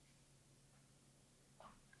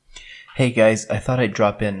Hey guys, I thought I'd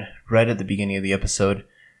drop in right at the beginning of the episode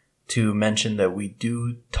to mention that we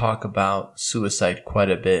do talk about suicide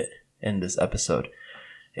quite a bit in this episode.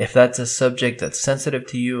 If that's a subject that's sensitive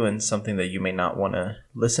to you and something that you may not want to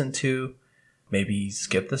listen to, maybe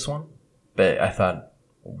skip this one. But I thought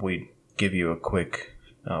we'd give you a quick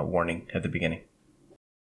warning at the beginning.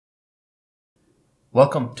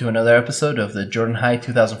 Welcome to another episode of the Jordan High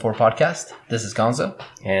 2004 podcast. This is Gonzo.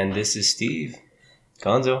 And this is Steve.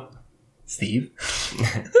 Gonzo. Steve.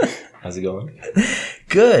 How's it going?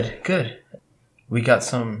 Good. We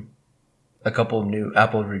got a couple of new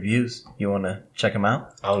Apple reviews. You want to check them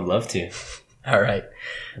out? I would love to. All right.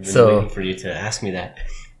 I've been waiting for you to ask me that.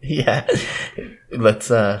 Yeah. Let's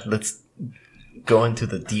go into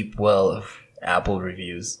the deep well of Apple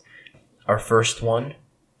reviews. Our first one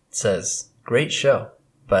says, "Great show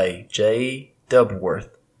by J.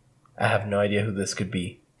 Dubworth." I have no idea who this could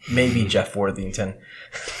be. Maybe Jeff Worthington.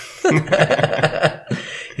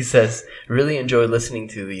 He says, "Really enjoy listening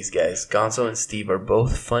to these guys. Gonzo and Steve are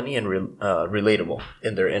both funny and relatable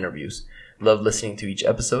in their interviews. Love listening to each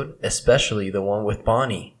episode, especially the one with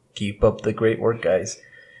Bonnie. Keep up the great work, guys."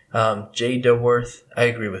 J. Dubworth, I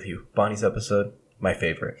agree with you. Bonnie's episode, my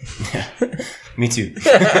favorite. Yeah, me too.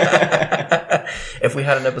 If we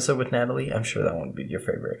had an episode with Natalie, I'm sure that one would be your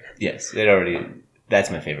favorite. Yes, that's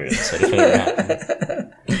my favorite episode. If it ever happens.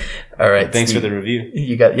 All right. Well, thanks Steve, for the review.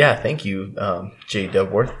 Thank you, J.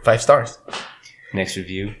 Dubworth. 5 stars. Next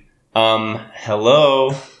review.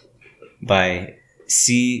 Hello by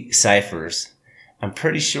C. Cyphers. I'm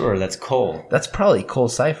pretty sure that's Cole. That's probably Cole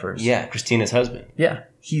Cyphers. Yeah, Christina's husband. Yeah.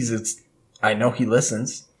 I know he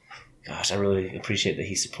listens. Gosh, I really appreciate that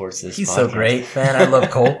he supports this He's podcast. so great, man. I love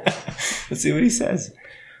Cole. Let's see what he says.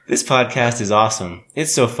 "This podcast is awesome.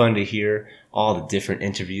 It's so fun to hear all the different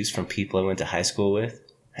interviews from people I went to high school with."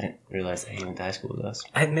 I didn't realize that he went to high school with us.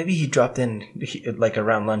 Maybe he dropped in like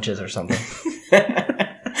around lunches or something.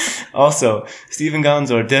 Also, Steve and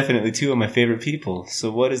Gonzo are definitely two of my favorite people. So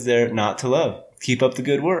what is there not to love? Keep up the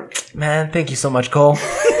good work. Man, thank you so much, Cole.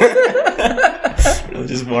 It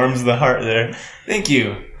just warms the heart there. Thank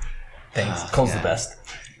you. Thanks. Cole's the best.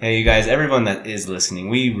 Hey, you guys, everyone that is listening,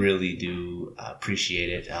 we really do appreciate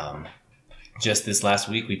it. Just this last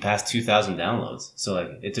week, we passed 2,000 downloads. So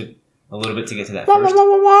it took a little bit to get to that first.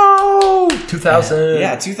 Wow! 2,000.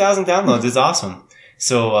 Yeah, 2,000 downloads is awesome.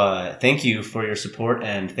 So thank you for your support,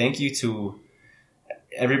 and thank you to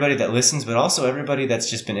everybody that listens, but also everybody that's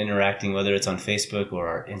just been interacting, whether it's on Facebook or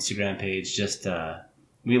our Instagram page. Just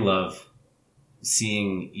we love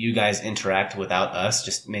seeing you guys interact without us,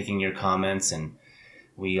 just making your comments, and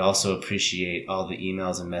we also appreciate all the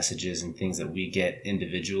emails and messages and things that we get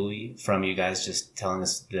individually from you guys, just telling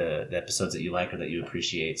us the episodes that you like or that you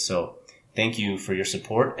appreciate. So thank you for your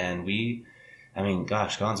support. And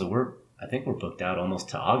gosh, Gonzo, I think we're booked out almost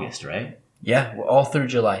to August, right? Yeah, we're all through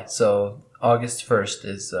July. So August 1st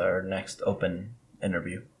is our next open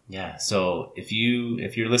interview. Yeah. So if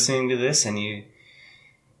you're listening to this and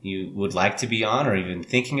you would like to be on, or even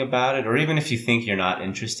thinking about it, or even if you think you're not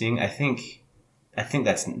interesting, I think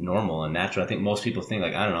that's normal and natural. I think most people think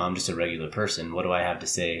like, I don't know, I'm just a regular person. What do I have to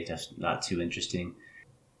say? Just not too interesting.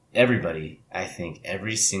 Everybody, I think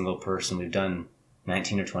every single person, we've done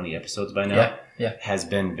 19 or 20 episodes by now, has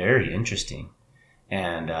been very interesting.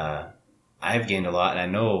 And I've gained a lot. And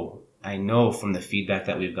I know from the feedback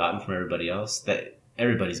that we've gotten from everybody else that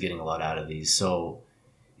everybody's getting a lot out of these. So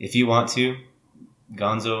if you want to,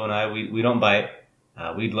 Gonzo and I, we don't bite.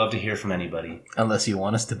 We'd love to hear from anybody. Unless you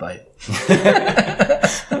want us to bite.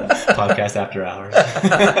 Podcast after hours.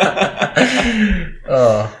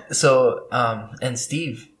 And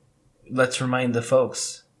Steve, let's remind the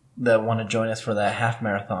folks that want to join us for that half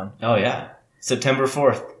marathon. Oh, yeah. September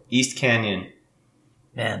 4th, East Canyon.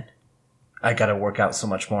 Man, I got to work out so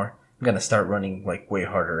much more. I'm going to start running like way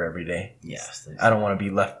harder every day. Yes. I don't want to be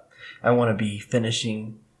left. I want to be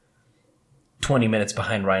finishing 20 minutes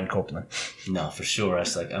behind Ryan Copeland. No, for sure.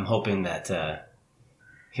 I'm hoping that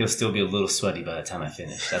he'll still be a little sweaty by the time I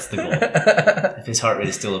finish. That's the goal. If his heart rate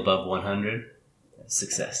is still above 100, that's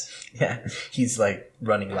success. Yeah, he's like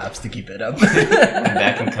running laps to keep it up. And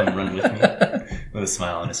back and come run with me with a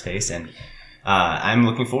smile on his face. And I'm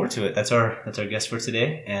looking forward to it. That's our guest for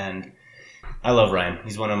today. And I love Ryan.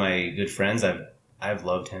 He's one of my good friends. I've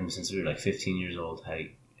loved him since we were like 15 years old.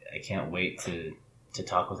 I can't wait to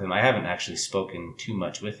talk with him. I haven't actually spoken too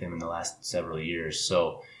much with him in the last several years,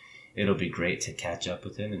 so it'll be great to catch up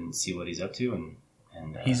with him and see what he's up to.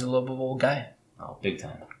 And he's a lovable guy. Oh, big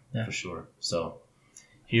time, for sure. So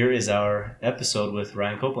here is our episode with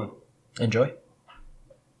Ryan Copeland. Enjoy.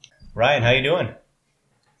 Ryan, how you doing?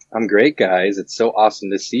 I'm great, guys. It's so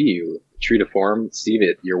awesome to see you. True to form, Steve,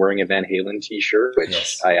 you're wearing a Van Halen t-shirt, which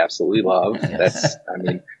Yes. I absolutely love. Yes.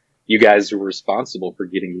 You guys were responsible for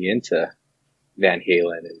getting me into Van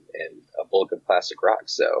Halen and a bulk of classic rock.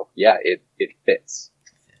 So yeah, it fits.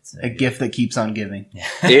 It's A gift that keeps on giving.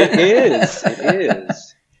 It is. It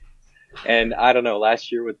is. And I don't know,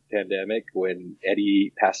 last year with the pandemic, when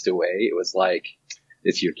Eddie passed away, it was like,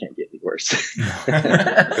 this year can't get any worse.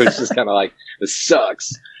 It was just kind of like, this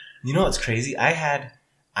sucks. You know what's crazy? I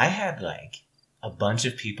had like a bunch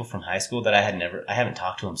of people from high school that I haven't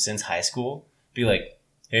talked to them since high school. Be like,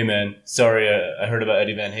 "Hey man, sorry, I heard about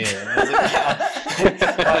Eddie Van Halen." I was like,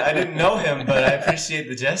 yeah. I didn't know him, but I appreciate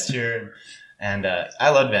the gesture, and I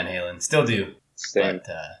loved Van Halen, still do. Same.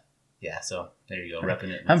 But yeah, so there you go, repping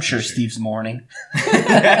it. I'm sure Steve's mourning.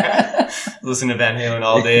 Listen to Van Halen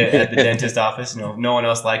all day at the dentist office. No one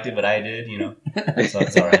else liked it, but I did. So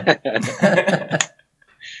it's all right.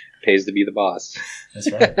 Pays to be the boss.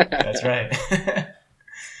 That's right. That's right.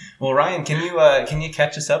 Well, Ryan, can you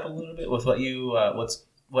catch us up a little bit with what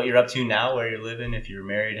you're up to now, where you're living, if you're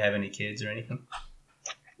married, have any kids or anything?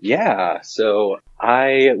 Yeah. So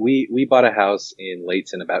we bought a house in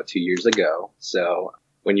Layton about 2 years ago. So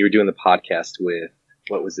when you were doing the podcast with,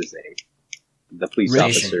 what was his name? The police Jason.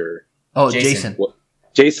 officer. Oh, Jason. Jason.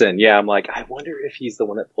 Jason. Yeah. I'm like, I wonder if he's the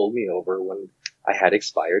one that pulled me over when I had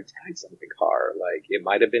expired tags on the car. Like, it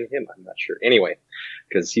might have been him. I'm not sure. Anyway,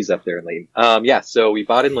 because he's up there in Layton. Yeah, so we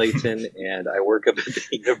bought in Layton, and I work up at the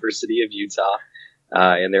University of Utah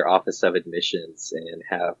in their Office of Admissions, and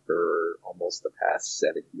have for almost the past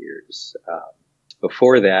 7 years.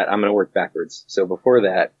 Before that, I'm going to work backwards. So before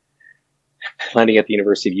that, landing at the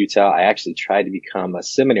University of Utah, I actually tried to become a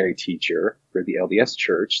seminary teacher for the LDS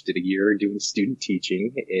Church. Did a year doing student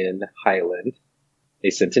teaching in Highland. They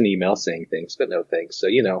sent an email saying thanks, but no thanks. So,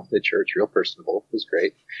 the church, real personable, was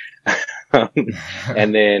great.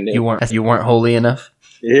 And then You weren't holy enough?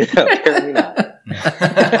 yeah, apparently not.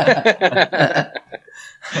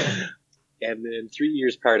 And then 3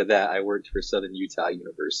 years prior to that, I worked for Southern Utah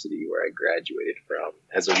University, where I graduated from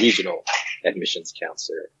as a regional admissions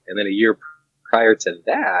counselor. And then a year prior to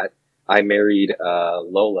that, I married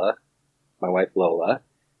Lola, my wife Lola.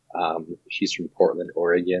 She's from Portland,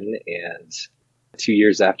 Oregon, and 2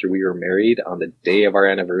 years after we were married, on the day of our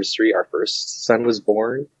anniversary, our first son was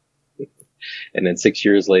born. And then 6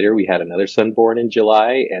 years later, we had another son born in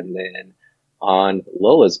July. And then on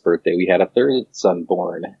Lola's birthday, we had a third son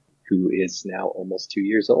born, who is now almost 2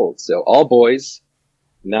 years old. So all boys,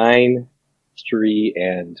 9, 3,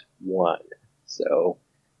 and 1. So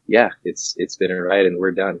yeah, it's been a ride, and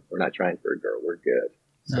we're done. We're not trying for a girl. We're good.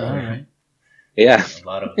 So, All right. yeah. A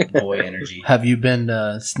lot of boy energy. Have you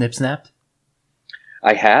been snip-snapped?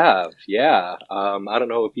 I have, yeah. I don't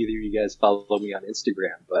know if either of you guys follow me on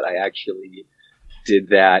Instagram, but I actually did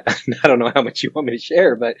that. I don't know how much you want me to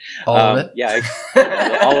share, but All of it? yeah,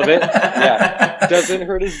 all of it. Yeah, doesn't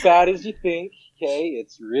hurt as bad as you think. Okay,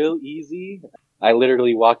 it's real easy. I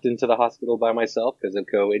literally walked into the hospital by myself because of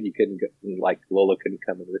COVID. You couldn't go, Lola couldn't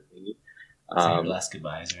come in with me. Last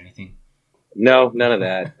goodbyes or anything? No, none of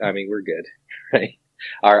that. I mean, we're good, right?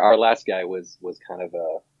 Our last guy was kind of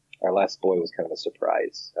our last boy was kind of a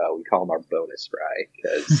surprise. We call him our bonus fry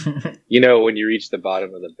because, when you reach the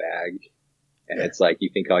bottom of the bag and it's like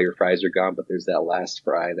you think all your fries are gone, but there's that last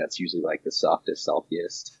fry that's usually like the softest,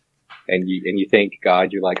 saltiest. And you thank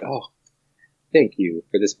God, you're like, oh, thank you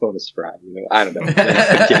for this bonus fry. I don't know.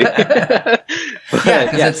 I'm kidding. But,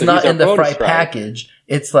 Yeah, it's so not these are in the bonus fry package.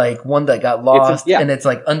 It's like one that got lost, and it's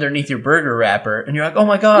like underneath your burger wrapper, and you're like, "Oh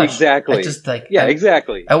my gosh!" Exactly.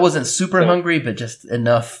 Exactly. I wasn't super hungry, but just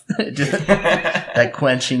enough, just that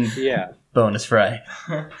quenching bonus fry.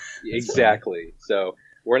 Exactly. So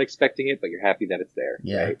weren't expecting it, but you're happy that it's there.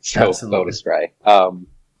 Yeah, right? So absolutely. bonus fry.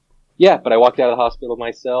 But I walked out of the hospital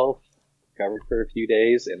myself, recovered for a few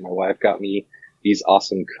days, and my wife got me these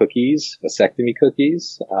awesome cookies, vasectomy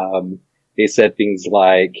cookies. They said things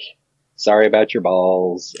like, sorry about your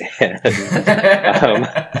balls, and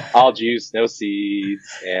all juice, no seeds,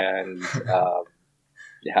 and I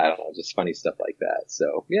don't know, just funny stuff like that.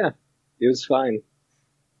 So yeah, it was fine.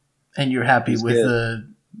 And you're happy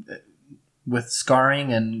with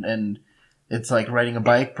scarring and it's like riding a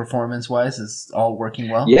bike performance wise is all working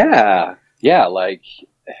well? Yeah.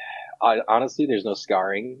 Honestly, there's no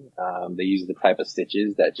scarring. They use the type of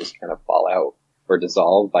stitches that just kind of fall out or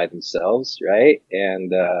dissolve by themselves, right?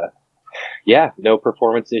 And no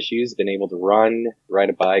performance issues. Been able to run, ride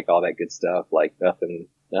a bike, all that good stuff. Like nothing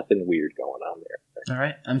weird going on there. All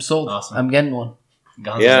right, I'm sold. Awesome. I'm getting one.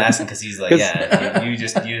 Gonzo's asking because he's like, yeah, you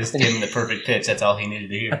just gave him the perfect pitch. That's all he needed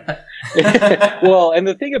to hear. Well, and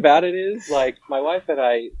the thing about it is, like, my wife and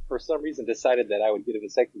I, for some reason, decided that I would get a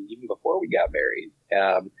vasectomy even before we got married,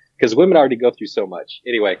 because women already go through so much.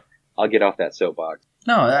 Anyway, I'll get off that soapbox.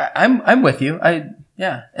 No, I'm with you.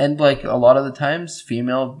 And like a lot of the times,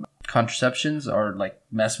 female contraceptions are like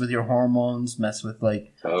mess with your hormones, mess with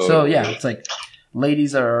like. Oh. So yeah, it's like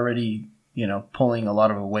ladies are already pulling a lot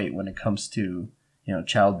of a weight when it comes to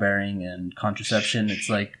childbearing and contraception. It's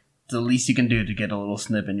like the least you can do to get a little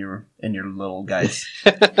snip in your little guys.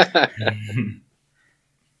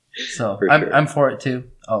 So sure. I'm for it too.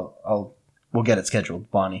 We'll get it scheduled,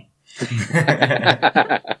 Bonnie.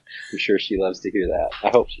 I'm sure she loves to hear that. I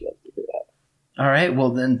hope she loves to hear that. All right.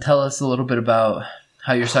 Well, then tell us a little bit about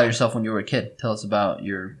how you saw yourself when you were a kid. Tell us about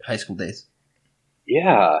your high school days.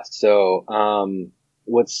 Yeah. So,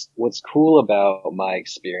 what's cool about my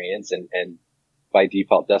experience and by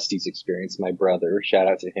default, Dusty's experience, my brother, shout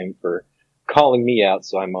out to him for calling me out.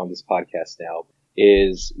 So I'm on this podcast now,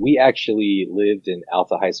 is we actually lived in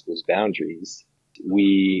Alta High School's boundaries.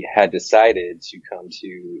 We had decided to come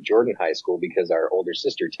to Jordan High School because our older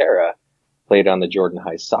sister, Tara, played on the Jordan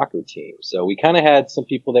High soccer team. So we kind of had some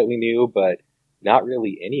people that we knew, but not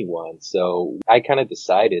really anyone. So I kind of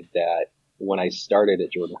decided that when I started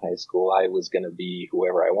at Jordan High School, I was going to be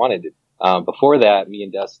whoever I wanted to. Before that, me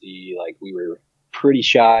and Dusty, like, we were pretty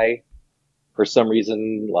shy for some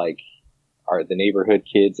reason. Like, the neighborhood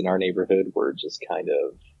kids in our neighborhood were just kind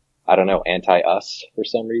of, I don't know, anti-us for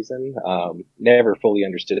some reason. Never fully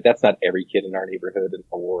understood it. That's not every kid in our neighborhood in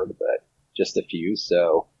Ward, but just a few.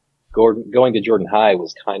 So going to Jordan High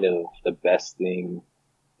was kind of the best thing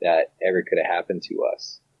that ever could have happened to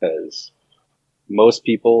us, because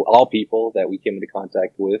all people that we came into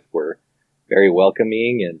contact with were very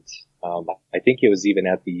welcoming. And I think it was even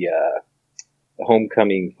at the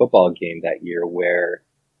homecoming football game that year where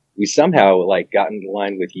we somehow like got into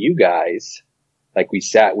line with you guys. Like, we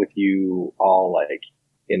sat with you all like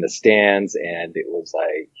in the stands, and it was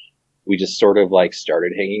like we just sort of like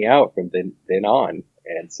started hanging out from then on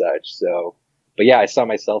and such. So, but yeah, I saw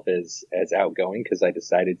myself as outgoing because I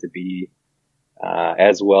decided to be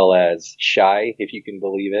as well as shy, if you can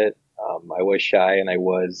believe it. I was shy, and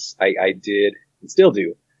I did and still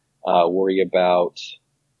do worry about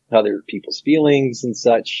other people's feelings and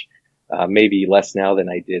such. Maybe less now than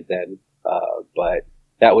I did then, but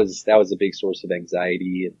that was a big source of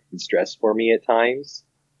anxiety and stress for me at times.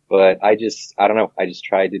 But I don't know. I just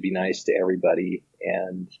tried to be nice to everybody.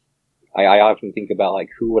 And I often think about, like,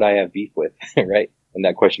 who would I have beef with, right? When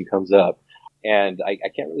that question comes up. And I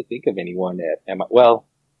can't really think of anyone well,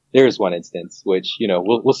 there's one instance, which,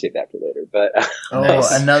 we'll save that for later. But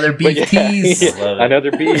another beef tease.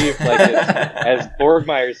 Another beef. Like, as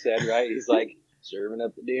Borgmeyer said, right? He's like, serving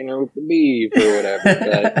up the dinner with the beef or whatever.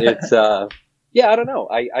 But it's, yeah, I don't know.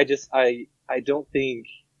 I don't think,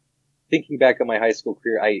 thinking back on my high school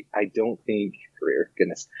career, I don't think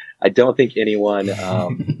anyone,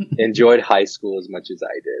 enjoyed high school as much as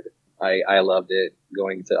I did. I loved it,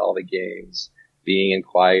 going to all the games, being in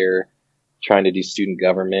choir, trying to do student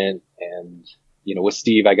government. And, with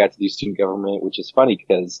Steve, I got to do student government, which is funny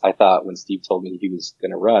because I thought when Steve told me he was going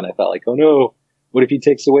to run, I thought like, oh no, what if he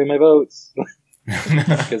takes away my votes?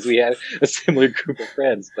 Because we had a similar group of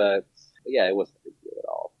friends, but yeah, it wasn't a big deal at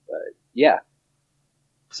all. But yeah,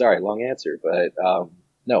 sorry, long answer, but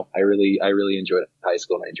no, I really enjoyed high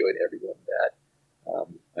school, and I enjoyed everyone that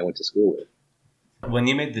I went to school with. When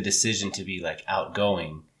you made the decision to be like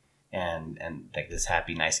outgoing and like this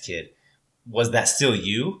happy, nice kid, was that still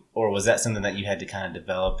you, or was that something that you had to kind of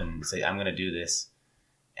develop and say, I'm going to do this,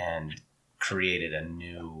 and created a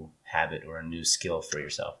new habit or a new skill for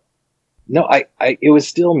yourself? No, it was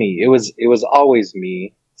still me. It was always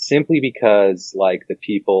me. Simply because, like, the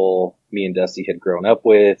people me and Dusty had grown up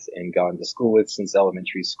with and gone to school with since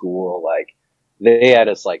elementary school, like, they had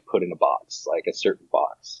us, like, put in a box, like a certain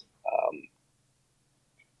box.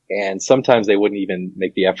 And sometimes they wouldn't even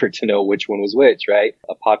make the effort to know which one was which, right?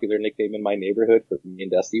 A popular nickname in my neighborhood for me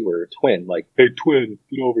and Dusty were Twin, like, hey, Twin,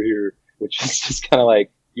 get over here, which is just kind of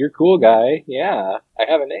like, you're a cool guy. Yeah, I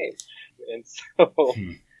have a name. And so...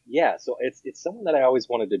 Yeah, so it's someone that I always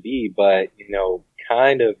wanted to be, but,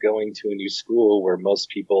 kind of going to a new school where most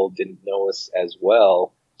people didn't know us as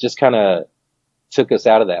well just kind of took us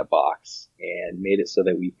out of that box and made it so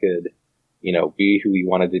that we could, be who we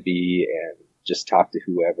wanted to be and just talk to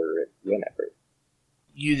whoever and whenever.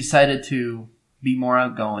 You decided to be more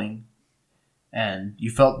outgoing, and do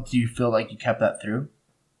you feel like you kept that through?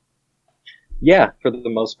 Yeah, for the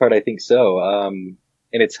most part, I think so. And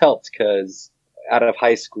it's helped because out of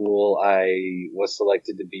high school, I was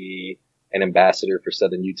selected to be an ambassador for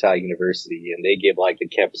Southern Utah University, and they give like the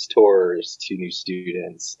campus tours to new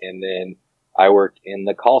students. And then I worked in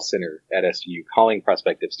the call center at SU, calling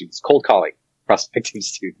prospective students, cold calling prospective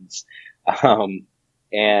students. Um,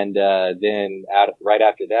 and then right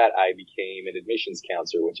after that, I became an admissions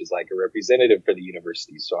counselor, which is like a representative for the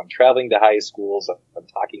university. So I'm traveling to high schools. I'm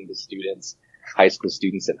talking to students, high school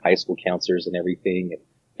students and high school counselors and everything, and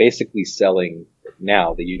basically selling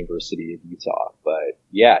now the University of Utah. But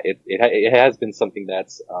yeah, it has been something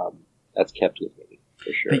that's kept with me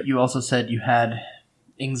for sure. But you also said you had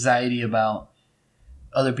anxiety about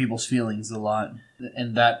other people's feelings a lot,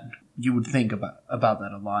 and that you would think about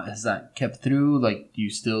that a lot. Has that kept through? Like, do you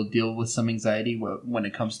still deal with some anxiety when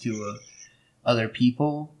it comes to other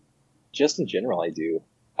people? Just in general, I do.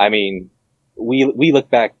 I mean, we look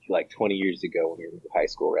back like 20 years ago when we were in high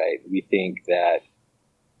school, right? We think that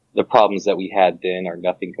the problems that we had then are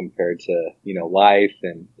nothing compared to, life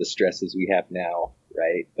and the stresses we have now,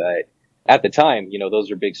 right? But at the time, those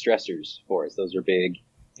are big stressors for us. Those are big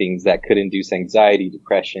things that could induce anxiety,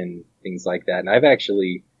 depression, things like that. And I've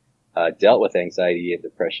actually dealt with anxiety and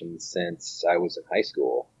depression since I was in high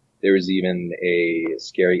school. There was even a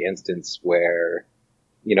scary instance where,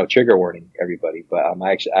 trigger warning, everybody, but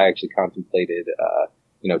I actually contemplated,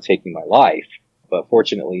 taking my life. But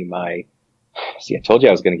fortunately, I told you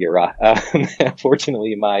I was going to get raw.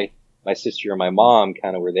 Fortunately, my sister and my mom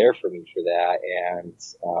kind of were there for me for that.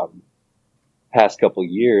 And past couple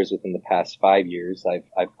years, within the past 5 years,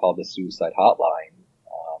 I've called the suicide hotline.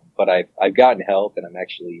 But I've gotten help, and I'm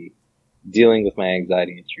actually dealing with my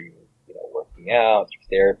anxiety through, working out,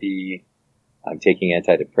 through therapy. I'm taking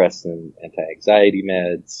antidepressant, anti-anxiety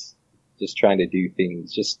meds, just trying to do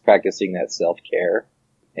things, just practicing that self-care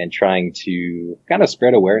and trying to kind of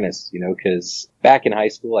spread awareness, because back in high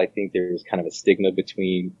school, I think there was kind of a stigma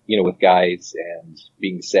between, with guys and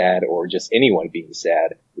being sad, or just anyone being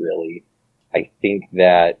sad, really. I think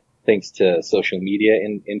that thanks to social media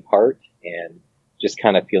in part, and just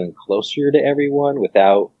kind of feeling closer to everyone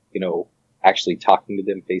without, actually talking to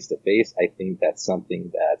them face to face, I think that's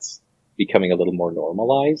something that's becoming a little more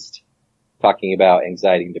normalized. Talking about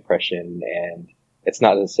anxiety and depression, and it's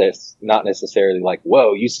not necessarily like,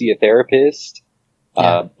 whoa, you see a therapist,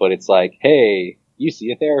 but it's like, hey, you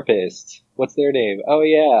see a therapist. What's their name? Oh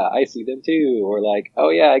yeah, I see them too. Or like, oh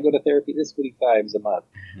yeah, I go to therapy this many times a month.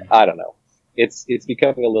 I don't know. It's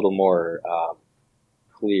becoming a little more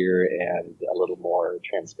clear and a little more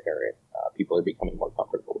transparent. People are becoming more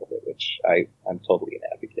comfortable with it, which I'm totally an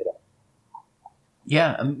advocate of.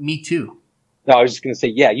 Yeah, me too. No, I was just going to say,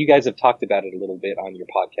 yeah, you guys have talked about it a little bit on your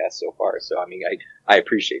podcast so far. So, I mean, I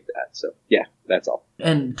appreciate that. So, yeah, that's all.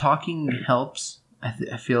 And talking helps.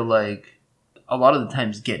 I feel like a lot of the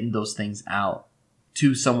times getting those things out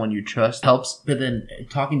to someone you trust helps. But then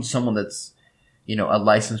talking to someone that's, a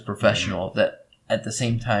licensed professional that at the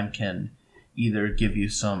same time can either give you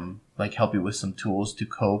some, like help you with some tools to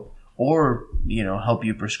cope, or, help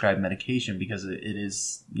you prescribe medication, because it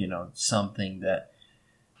is, something that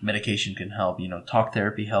medication can help. Talk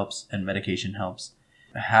therapy helps and medication helps.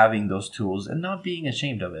 Having those tools and not being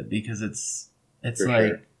ashamed of it, because it's for like,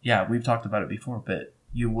 sure. Yeah, we've talked about it before, but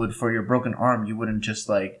you would, for your broken arm, you wouldn't just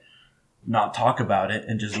like not talk about it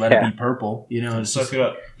and just let it be purple, it's suck it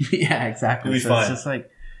up. Yeah, exactly. It'll be fine. It's just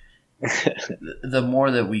like the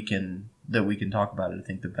more that we can talk about it, I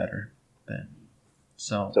think the better. But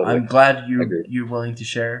so totally. I'm glad you're willing to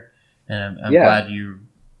share, and I'm glad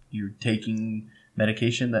you're taking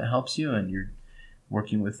medication that helps you, and you're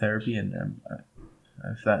working with therapy, and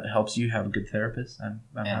if that helps you have a good therapist, I'm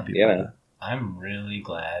happy about that. I'm really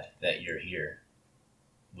glad that you're here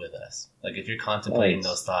with us. Like, if you're contemplating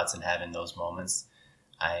those thoughts and having those moments,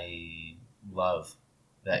 I love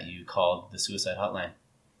that you called the suicide hotline.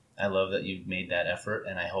 I love that you've made that effort,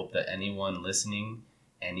 and I hope that anyone listening,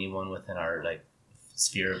 anyone within our like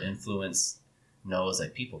sphere of influence knows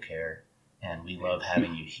that people care. And we love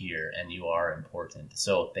having you here, and you are important.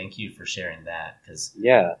 So thank you for sharing that.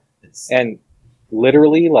 And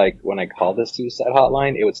literally, like, when I called the suicide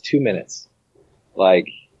hotline, it was 2 minutes. Like,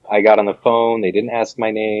 I got on the phone, they didn't ask my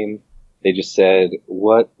name. They just said,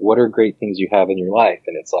 what are great things you have in your life?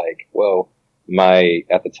 And it's like, whoa, my,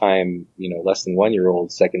 at the time, less than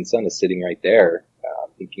 1-year-old second son is sitting right there,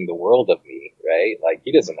 thinking the world of me, right? Like,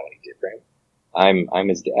 he doesn't know any different. I'm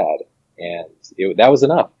his dad. And that was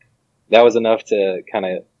enough. That was enough to kind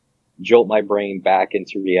of jolt my brain back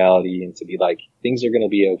into reality and to be like, things are going to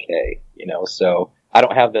be okay, So I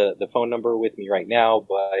don't have the phone number with me right now,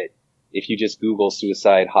 but if you just Google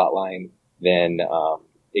suicide hotline, then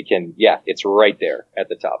it can, yeah, it's right there at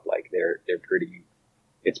the top. Like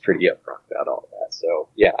it's pretty upfront about all of that. So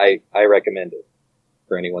yeah, I recommend it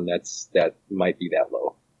for anyone that might be that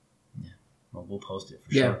low. Yeah. Well, we'll post it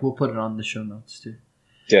for sure. Yeah, we'll put it on the show notes too.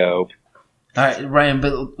 Dope. All right, Ryan,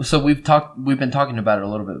 but so we've been talking about it a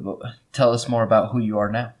little bit, but tell us more about who you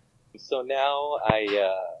are now. So now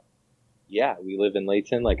we live in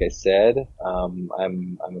Layton, like I said. I'm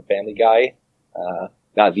a family guy,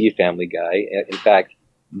 not the family guy. In fact,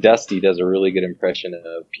 Dusty does a really good impression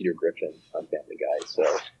of Peter Griffin on Family Guy, so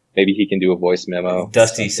maybe he can do a voice memo.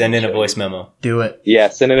 Dusty, send in a voice memo. Do it. Yeah,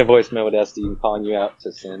 send in a voice memo, Dusty. I'm calling you out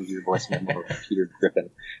to send your voice memo to Peter Griffin.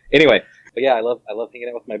 Anyway, but yeah, I love hanging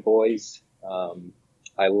out with my boys.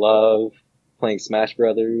 I love playing Smash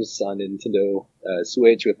Brothers on Nintendo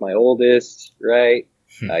Switch with my oldest, right?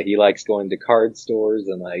 He likes going to card stores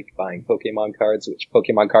and like buying Pokemon cards, which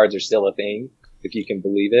Pokemon cards are still a thing, if you can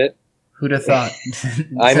believe it. Who'd have thought?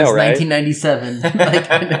 I know, right? 1997.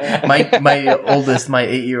 Like, my oldest, my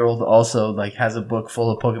 8-year-old, also like has a book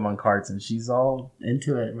full of Pokemon cards, and she's all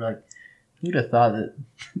into it. We're like, who'd have thought that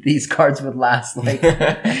these cards would last like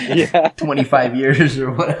 25 years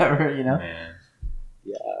or whatever, you know? Man.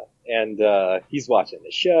 Yeah, and he's watching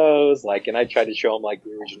the shows, like, and I tried to show him like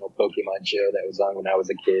the original Pokemon show that was on when I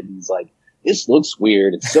was a kid. And he's like, "This looks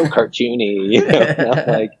weird. It's so cartoony." You know? And I'm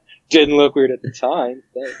like, didn't look weird at the time.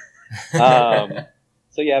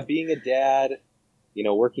 So yeah, being a dad, you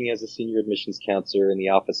know, working as a senior admissions counselor in the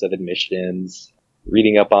Office of Admissions,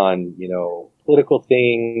 reading up on, you know, political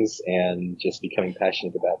things and just becoming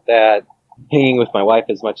passionate about that, hanging with my wife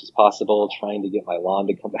as much as possible, trying to get my lawn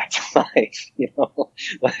to come back to life, you know,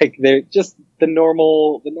 like they're just the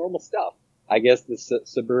normal stuff. I guess the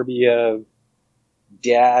suburbia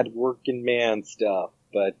dad working man stuff,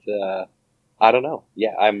 but, I don't know.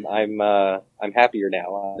 Yeah, I'm happier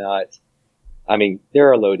now.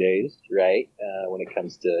 There are low days, right? When it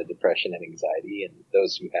comes to depression and anxiety, and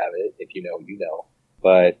those who have it, if you know, you know.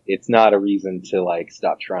 But it's not a reason to like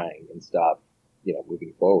stop trying and stop, you know,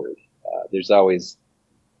 moving forward. There's always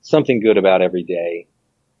something good about every day.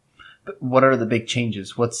 But what are the big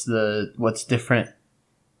changes? What's different,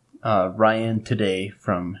 Ryan today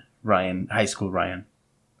from Ryan, high school Ryan?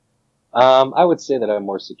 I would say that I'm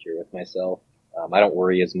more secure with myself. I don't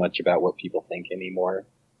worry as much about what people think anymore.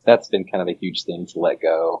 That's been kind of a huge thing to let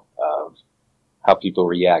go of how people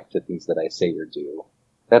react to things that I say or do.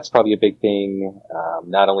 That's probably a big thing.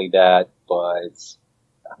 Not only that, but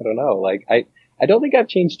I don't know. Like I don't think I've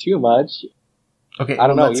changed too much. Okay, I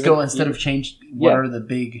don't know. Let's go instead of change. What are the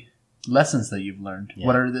big lessons that you've learned? Yeah.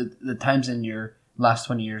 What are the times in your last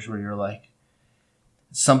 20 years where you're like,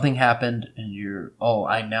 something happened and you're,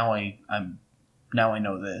 I know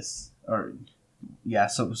this, or yeah.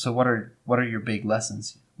 So what are your big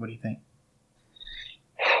lessons? What do you think?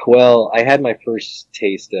 Well, I had my first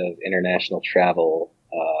taste of international travel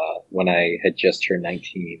when I had just turned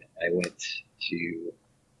 19. I went to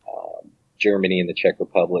Germany and the Czech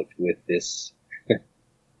Republic with this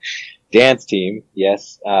dance team,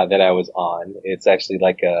 that I was on. It's actually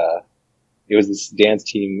it was this dance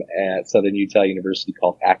team at Southern Utah University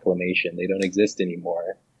called Acclamation. They don't exist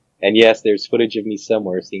anymore. And yes, there's footage of me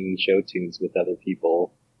somewhere singing show tunes with other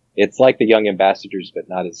people. It's like the Young Ambassadors, but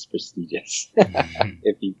not as prestigious.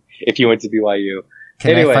 If you went to BYU.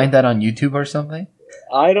 Can I find that on YouTube or something?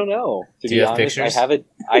 I don't know. To Do be you have honest, pictures?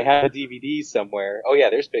 I have a DVD somewhere. Oh yeah,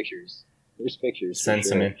 there's pictures. There's pictures. Send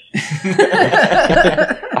some in.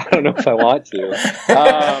 I don't know if I want to.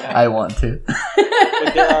 I want to.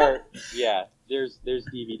 But there's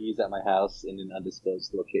DVDs at my house in an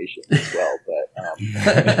undisclosed location as well. But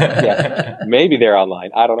maybe they're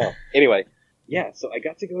online. I don't know. Anyway, so I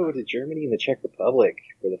got to go to Germany and the Czech Republic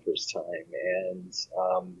for the first time, and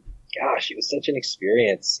gosh, it was such an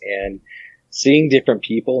experience. And seeing different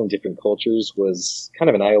people and different cultures was kind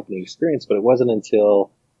of an eye-opening experience. But it wasn't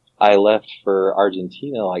until I left for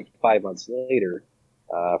Argentina like 5 months later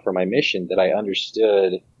for my mission that I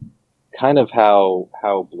understood kind of how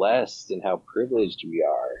blessed and how privileged we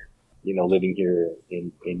are, you know, living here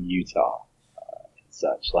in Utah and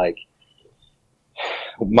such. Like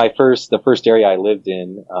the first area I lived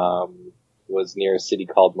in was near a city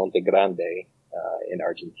called Monte Grande in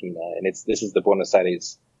Argentina, and this is the Buenos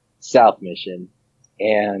Aires South Mission,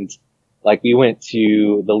 and like we went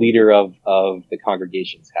to the leader of the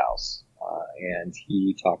congregation's house, and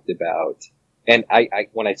he talked about, and I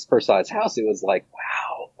when I first saw his house, it was like,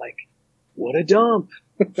 wow, like what a dump,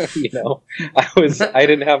 you know.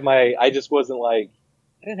 I just wasn't like,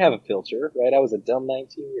 I didn't have a filter, right? I was a dumb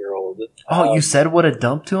 19-year-old. Oh, you said what a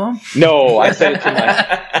dump to him? No, I said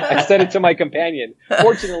it to my companion.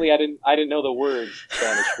 Fortunately, I didn't know the words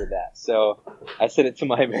Spanish for that, so I said it to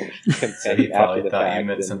my American companion. So he probably thought fact, you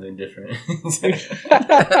meant something different.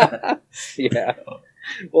 Yeah.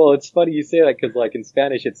 Well, it's funny you say that because, like, in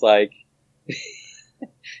Spanish, it's like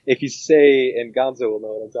if you say, and Gonzo will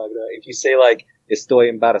know what I'm talking about. If you say like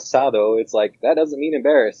 "estoy embarazado," it's like that doesn't mean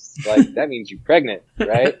embarrassed. Like that means you're pregnant,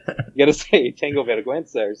 right? You gotta say "tengo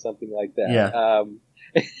vergüenza" or something like that.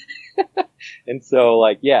 Yeah. And so,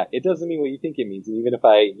 like, yeah, it doesn't mean what you think it means. And even if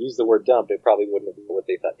I use the word dump, it probably wouldn't have been what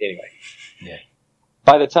they thought. Anyway. Yeah.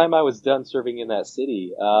 By the time I was done serving in that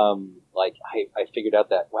city, like I figured out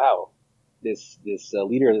that, wow, this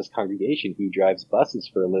leader of this congregation who drives buses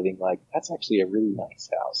for a living, like that's actually a really nice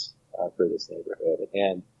house for this neighborhood.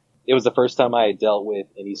 And it was the first time I had dealt with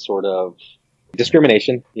any sort of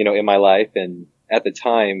discrimination, in my life. And at the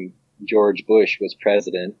time, George Bush was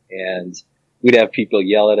president, and we'd have people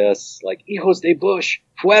yell at us like, "Hijos de Bush,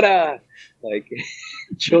 fuera!" Like,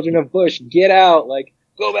 children of Bush, get out! Like,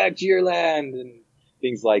 go back to your land, and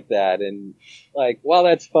things like that. And like, while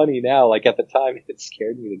that's funny now, like at the time, it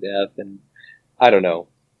scared me to death. And I don't know,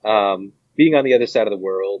 being on the other side of the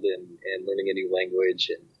world and learning a new language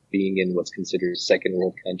and being in what's considered a second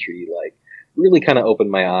world country, like, really kind of opened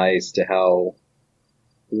my eyes to how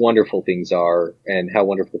wonderful things are and how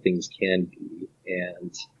wonderful things can be.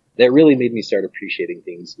 And that really made me start appreciating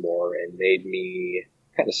things more and made me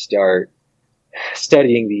kind of start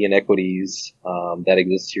studying the inequities that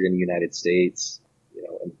exist here in the United States,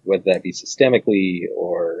 and whether that be systemically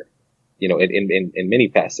or, in many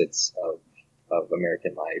facets of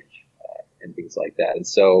American life and things like that. And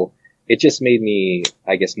so it just made me,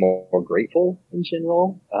 I guess, more grateful in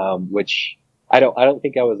general, which I don't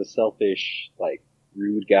think I was a selfish, like,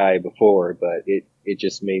 rude guy before, but it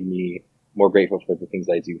just made me more grateful for the things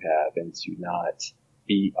I do have and to not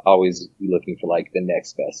always be looking for like the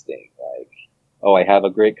next best thing. Like, oh, I have a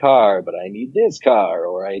great car, but I need this car,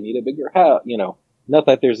 or I need a bigger house, not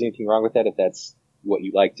that there's anything wrong with that if that's what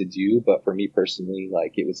you like to do. But for me personally,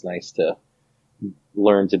 like, it was nice to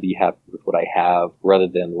learn to be happy with what I have rather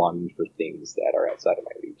than longing for things that are outside of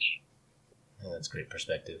my reach. Oh, that's great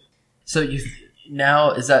perspective. So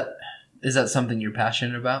now is that something you're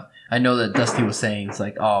passionate about? I know that Dusty was saying it's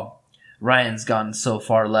like, oh, Ryan's gone so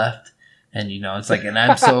far left, and it's like, and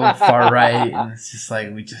I'm so far right, and it's just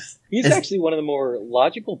like He's actually one of the more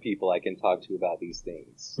logical people I can talk to about these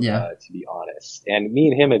things. Yeah. To be honest, and me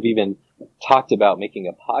and him have even talked about making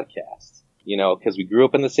a podcast. Because we grew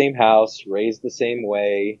up in the same house, raised the same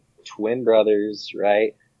way, twin brothers,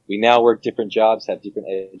 right? We now work different jobs, have different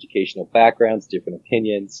educational backgrounds, different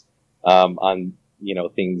opinions on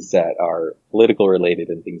things that are political related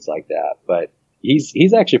and things like that. But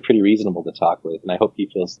he's actually pretty reasonable to talk with, and I hope he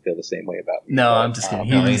feel the same way about me. No, I'm just kidding.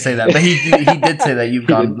 He didn't say that, but he did say that you've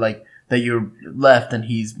gone like that you're left, and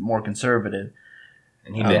he's more conservative.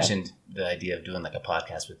 And he mentioned the idea of doing like a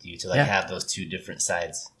podcast with you to have those two different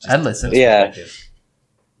sides. I'd listen. Yeah.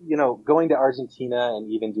 Going to Argentina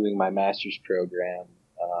and even doing my master's program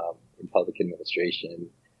in public administration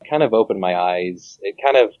kind of opened my eyes. It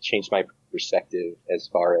kind of changed my perspective as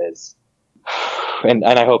far as, and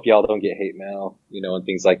I hope y'all don't get hate mail, and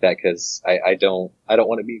things like that, because I don't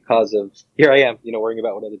want to be a cause of, here I am, worrying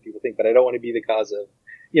about what other people think, but I don't want to be the cause of,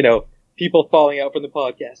 people falling out from the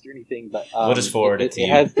podcast or anything. But we'll just forward it to you. It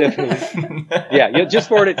has definitely, yeah, just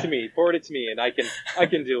forward it to me, and I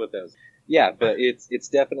can deal with those. Yeah, but it's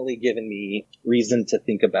definitely given me reason to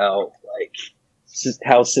think about like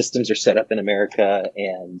how systems are set up in America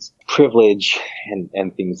and privilege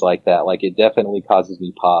and things like that. Like, it definitely causes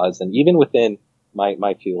me pause. And even within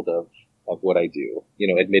my field of what I do,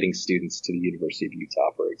 admitting students to the University of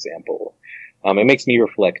Utah, for example, it makes me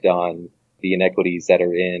reflect on the inequities that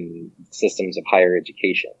are in systems of higher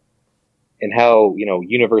education and how,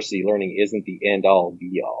 university learning isn't the end all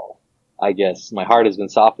be all. I guess my heart has been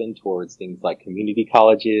softened towards things like community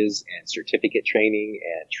colleges and certificate training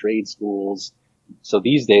and trade schools. So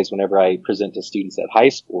these days, whenever I present to students at high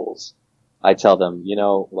schools, I tell them,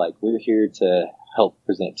 we're here to help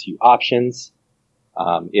present to you options.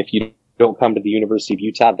 If you don't come to the University of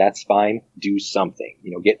Utah, that's fine. Do something,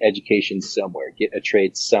 get education somewhere, get a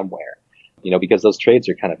trade somewhere, because those trades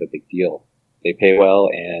are kind of a big deal. They pay well.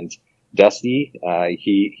 And Dusty,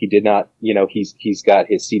 he did not, he's got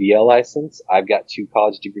his CDL license. I've got 2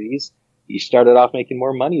 college degrees. He started off making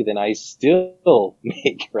more money than I still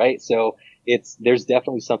make, right? So there's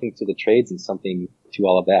definitely something to the trades and something to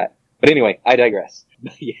all of that. But anyway, I digress.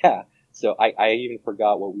 Yeah, So I even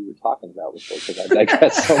forgot what we were talking about before because I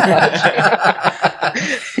digressed so much.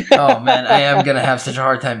 Oh man, I am gonna have such a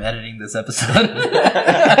hard time editing this episode.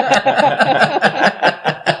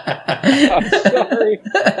 I'm sorry.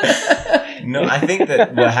 No, I think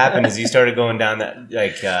that what happened is you started going down that,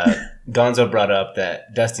 like, Gonzo brought up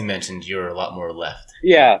that Dusty mentioned you're a lot more left.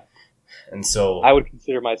 Yeah. And so... I would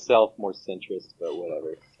consider myself more centrist, but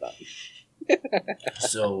whatever.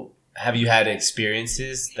 So, have you had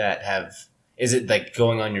experiences that have... Is it like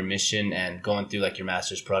going on your mission and going through like your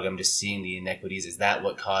master's program, just seeing the inequities? Is that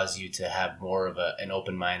what caused you to have more of an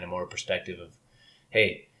open mind and more perspective of,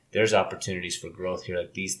 hey, there's opportunities for growth here.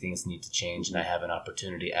 Like these things need to change, and I have an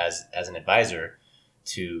opportunity as an advisor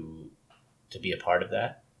to be a part of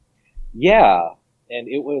that. Yeah, and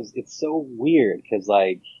it's so weird because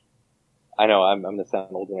like I know I'm gonna sound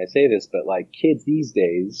old when I say this, but like kids these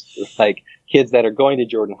days, like kids that are going to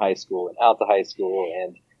Jordan High School and out to high school,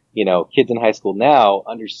 and kids in high school now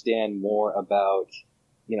understand more about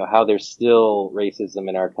how there's still racism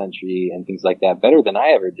in our country and things like that better than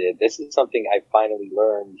I ever did. This is something I finally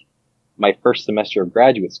learned my first semester of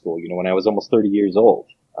graduate school, when I was almost 30 years old.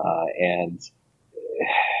 And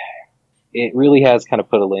it really has kind of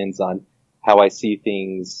put a lens on how I see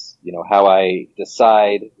things, how I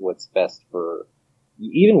decide what's best for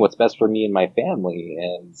me and my family,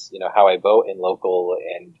 and, how I vote in local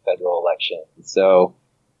and federal elections. So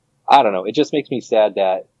I don't know. It just makes me sad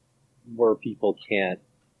that more people can't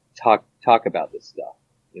talk about this stuff,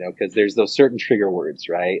 because there's those certain trigger words,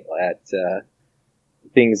 right?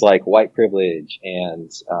 Things like white privilege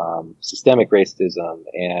and systemic racism,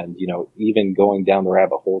 and even going down the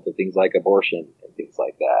rabbit hole to things like abortion and things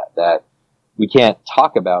like that we can't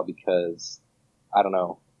talk about because I don't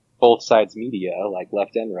know, both sides media, like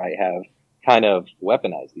left and right, have kind of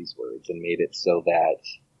weaponized these words and made it so that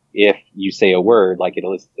if you say a word, like it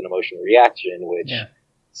elicits an emotional reaction, which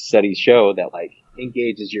studies show that like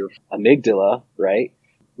engages your amygdala, right?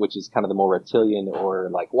 Which is kind of the more reptilian or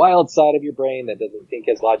like wild side of your brain that doesn't think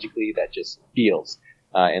as logically, that just feels.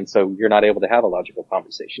 And so you're not able to have a logical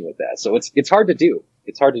conversation with that. So it's hard to do.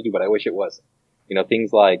 It's hard to do, but I wish it wasn't.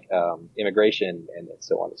 Things like immigration and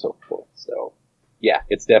so on and so forth. So yeah,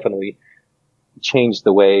 it's definitely changed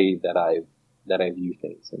the way that I view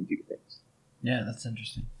things and do things. Yeah, that's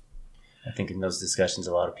interesting. I think in those discussions,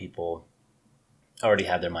 a lot of people already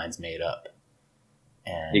have their minds made up.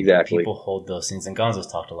 And exactly. People hold those things, and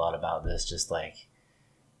Gonzo's talked a lot about this, just like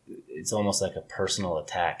it's almost like a personal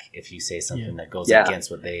attack if you say something that goes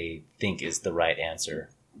against what they think is the right answer.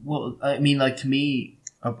 Well, I mean, like to me,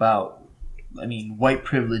 white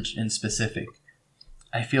privilege in specific,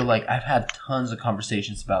 I feel like I've had tons of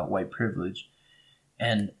conversations about white privilege,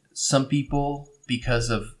 and some people, because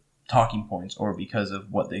of talking points or because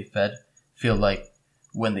of what they fed, feel like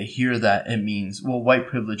when they hear that, it means, well, white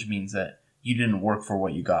privilege means that you didn't work for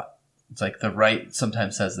what you got. It's like the right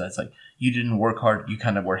sometimes says that. It's like, you didn't work hard, you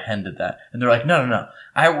kind of were handed that. And they're like, no.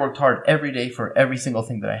 I worked hard every day for every single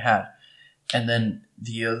thing that I had. And then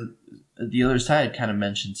the other side kind of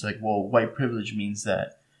mentions like, well, white privilege means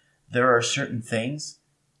that there are certain things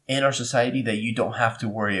in our society that you don't have to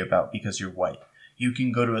worry about because you're white. You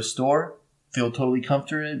can go to a store, feel totally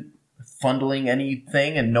comfortable, fundling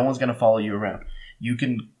anything, and no one's going to follow you around. You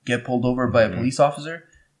can get pulled over by a police officer.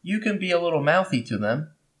 You can be a little mouthy to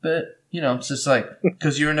them, but, it's just like,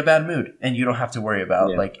 because you're in a bad mood and you don't have to worry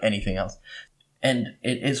about like anything else. And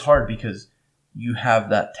it is hard because you have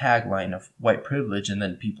that tagline of white privilege, and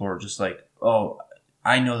then people are just like, oh,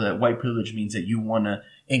 I know that white privilege means that you want an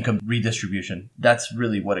income redistribution. That's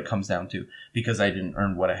really what it comes down to, because I didn't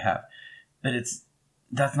earn what I have. But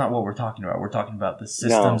that's not what we're talking about. We're talking about the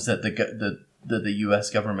systems that the U.S.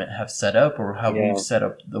 government have set up, or how we've set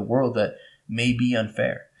up the world that may be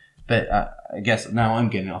unfair. But I guess now I'm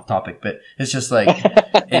getting off topic. But it's just like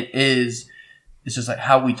it's just like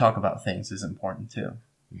how we talk about things is important too.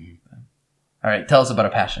 Mm-hmm. All right, tell us about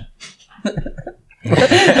a passion.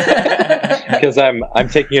 Because I'm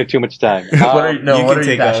taking up too much time. You can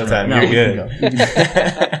take all the time. You're good.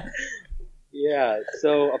 Yeah.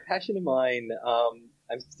 So a passion of mine.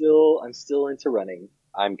 I'm still into running.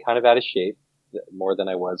 I'm kind of out of shape, more than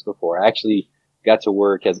I was before. I actually got to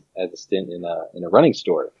work as a stint in a running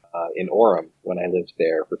store in Orem when I lived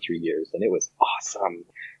there for 3 years, and it was awesome.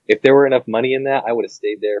 If there were enough money in that, I would have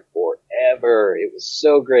stayed there forever. It was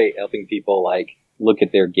so great helping people like look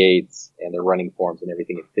at their gaits and their running forms and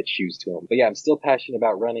everything and fit shoes to them. But yeah, I'm still passionate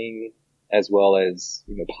about running, as well as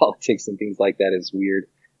politics and things like that, as weird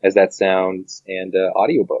as that sounds, and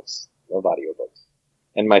audiobooks. Love audiobooks.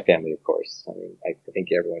 And my family, of course. I mean, I think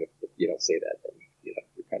everyone, if you don't say that, then you're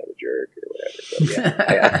kind of a jerk or whatever. But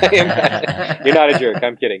yeah, I am, you're not a jerk.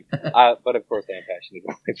 I'm kidding. But of course, I am passionate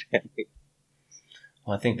about my family.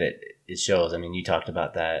 Well, I think that it shows. I mean, you talked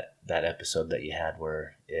about that episode that you had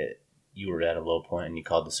where you were at a low point and you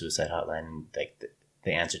called the suicide hotline, and like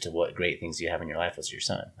the answer to what great things you have in your life was your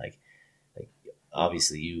son. Like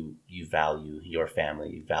obviously you value your family,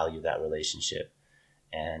 you value that relationship,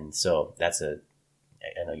 and so I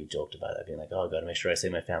know you joked about that being like, oh, I got to make sure I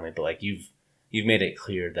save my family, but like you've made it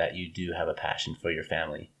clear that you do have a passion for your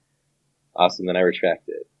family. Awesome. Then I retract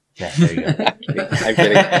it. Yeah, there you go.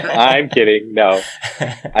 I'm kidding. No,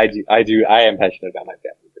 I do. I am passionate about my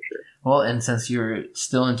family for sure. Well, and since you're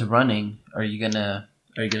still into running, are you gonna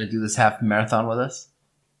do this half marathon with us?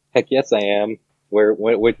 Heck yes, I am.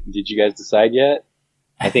 What did you guys decide yet?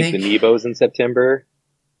 I think the Nebo's in September.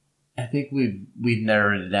 I think we've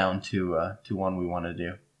narrowed it down to one we want to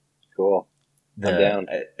do. Cool. I'm down.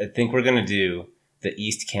 I think we're gonna do the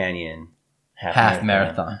East Canyon half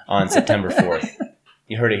marathon on September 4th.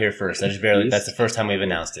 You heard it here first. That's the first time we've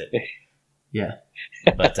announced it. Yeah.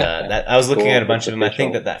 But I was looking at a bunch of them. I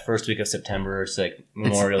think that first week of September is like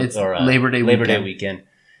Memorial or Labor Day weekend.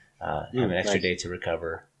 Have an extra day to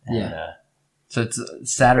recover. And, so it's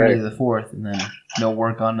Saturday the 4th, and then no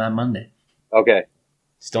work on that Monday. Okay.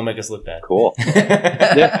 Still make us look bad. Cool.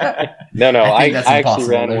 No. I actually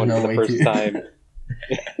ran one for the first time.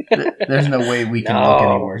 There's no way we can look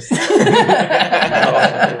any worse.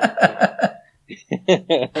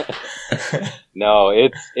 No,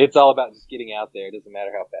 it's all about just getting out there. It doesn't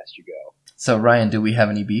matter how fast you go. So Ryan, do we have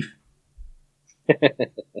any beef?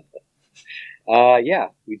 Yeah,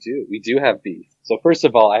 we do. We do have beef. So first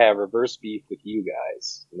of all, I have reverse beef with you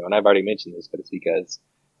guys. And I've already mentioned this, but it's because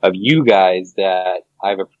of you guys that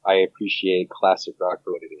I appreciate classic rock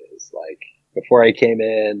for what it is. Like before I came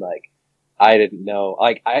in, like I didn't know.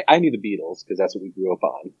 Like I knew the Beatles because that's what we grew up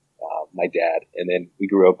on. My dad, and then we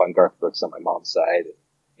grew up on Garth Brooks on my mom's side.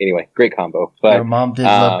 Anyway, great combo. But your mom did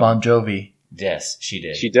love Bon Jovi. Yes, she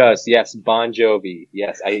did. She does. Yes, Bon Jovi.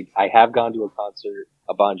 Yes, I have gone to a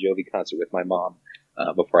Bon Jovi concert with my mom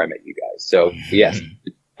before I met you guys. So yes,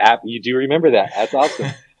 you do remember that. That's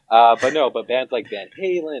awesome. But bands like Van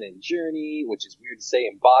Halen and Journey, which is weird to say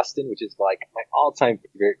in Boston, which is like my all-time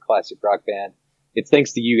favorite classic rock band. It's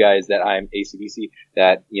thanks to you guys that I'm AC/DC,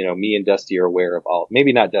 that, me and Dusty are aware of all.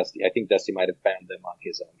 Maybe not Dusty. I think Dusty might have found them on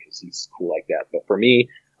his own because he's cool like that. But for me,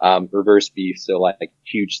 reverse beef. So like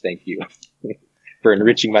huge thank you for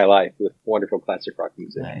enriching my life with wonderful classic rock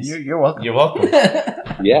music. Nice. You're welcome. You're welcome.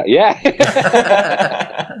 Yeah.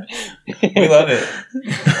 We love it.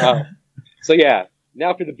 So yeah,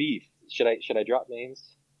 now for the beef. Should I drop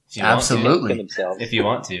names? Absolutely. If you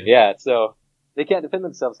want to. Yeah. So. They can't defend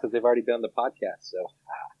themselves because they've already done the podcast. So,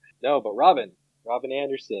 no, but Robin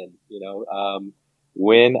Anderson,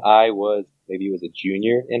 when I was, maybe it was a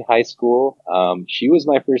junior in high school, she was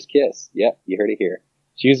my first kiss. Yep, you heard it here.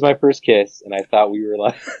 She was my first kiss, and I thought we were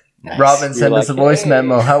like... Nice. Robin, send us a voice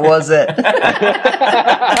memo. How was it? It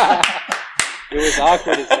was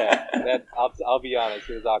awkward as heck. I'll be honest,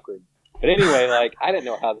 it was awkward. But anyway, like, I didn't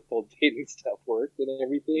know how the whole dating stuff worked and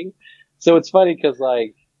everything. So it's funny because,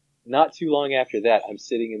 like, not too long after that, I'm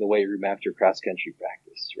sitting in the weight room after cross-country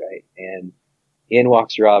practice, right? And in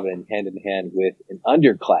walks Robin, hand in hand with an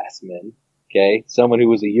underclassman, okay? Someone who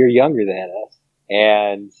was a year younger than us.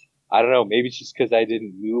 And I don't know, maybe it's just because I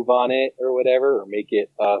didn't move on it or whatever, or make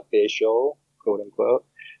it official, quote unquote.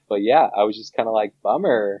 But yeah, I was just kind of like,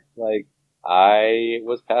 bummer. Like, I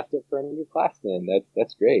was passed up for an underclassman.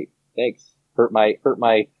 That's great. Thanks. Hurt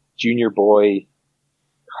my junior boy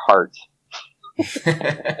heart.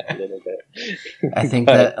 A little bit. I think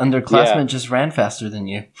that underclassman just ran faster than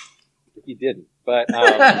you. He didn't, but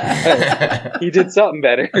he did something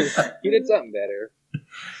better.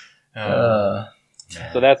 So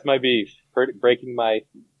that's my beef. Breaking my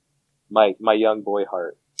young boy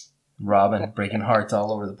heart. Robin, breaking hearts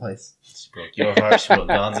all over the place. She broke your heart. She broke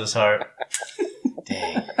Gonzo's heart.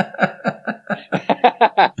 Dang.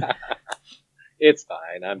 It's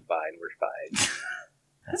fine. I'm fine. We're fine.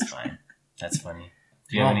 That's fine. That's funny.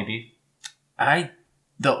 Do you have any beef?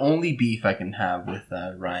 The only beef I can have with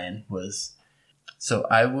Ryan was, so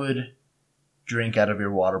I would drink out of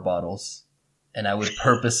your water bottles, and I would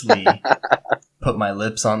purposely put my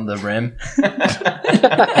lips on the rim,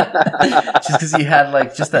 just because you had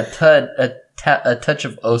like just a touch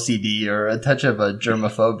of OCD or a touch of a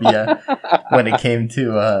germophobia when it came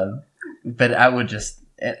to. But I would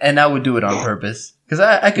and I would do it on purpose. Because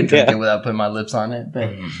I could drink it without putting my lips on it,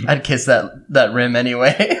 but I'd kiss that rim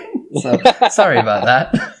anyway. So sorry about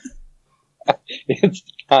that. It's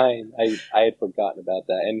fine. I had forgotten about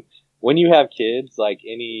that. And when you have kids, like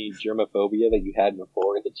any germophobia that you had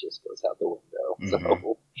before, it just goes out the window. Mhm.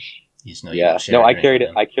 So You just know yeah, you share no, a I drink carried with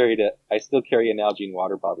it. them. I still carry a Nalgene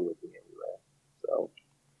water bottle with me everywhere. So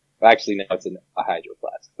actually, now it's a Hydro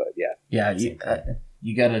Flask, but yeah. Yeah, Same thing.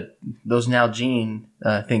 you gotta those Nalgene.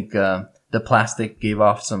 I think the plastic gave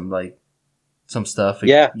off some stuff.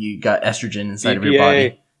 Yeah. You got estrogen inside of your BPA.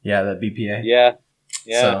 body. Yeah, that BPA. Yeah,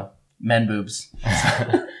 yeah. So men boobs.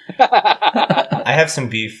 I have some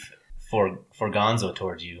beef for Gonzo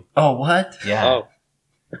towards you. Oh, what? Yeah. Oh.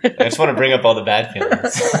 I just want to bring up all the bad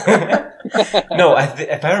feelings. No,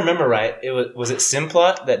 if I remember right, was it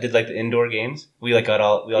Simplot that did like the indoor games? We all got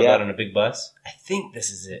on a big bus. I think this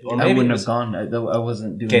is it. Or I maybe wouldn't it was, have gone. I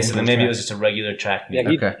wasn't doing. okay, so then indoor maybe it track. was just a regular track meet.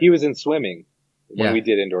 Yeah, Okay. he was in swimming when Yeah. we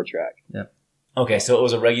did indoor track. Okay, so it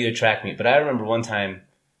was a regular track meet. But I remember one time,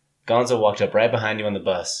 Gonzo walked up right behind you on the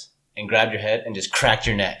bus and grabbed your head and just cracked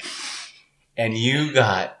your neck, and you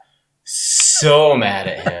got so mad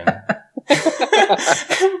at him.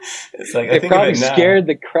 It's like I It think probably of it now. scared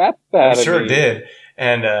the crap out I of sure me. did.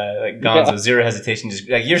 And like Gonzo, Yeah. zero hesitation, just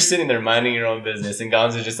like you're sitting there minding your own business, and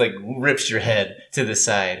Gonzo just like rips your head to the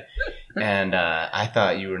side. And I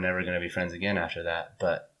thought you were never going to be friends again after that,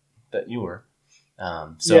 but you were.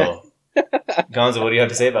 So, Gonzo, what do you have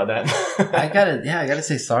to say about that? I gotta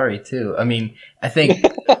say sorry too. I mean, I think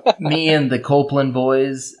me and the Copeland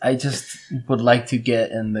boys, I just would like to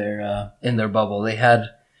get in their bubble. They had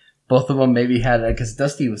both of them maybe had because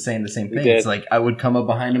Dusty was saying the same He thing. did. It's like I would come up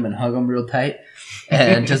behind him and hug him real tight,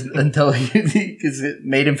 and just until because it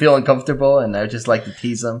made him feel uncomfortable, and I would just like to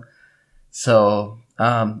tease him. So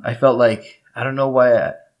I felt like I don't know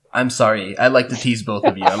why. I'm sorry. I like to tease both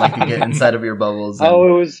of you. I like to get inside of your bubbles. And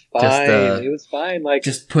Oh, it was fine. Just, It was fine. Like,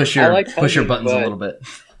 just push I your like push your hugging, buttons a but- little bit.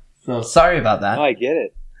 So sorry about that. no, I get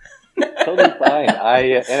it. Totally fine.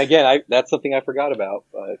 And again, that's something I forgot about.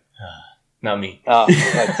 But Not me.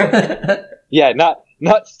 yeah,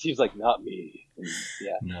 not Steve's like not me.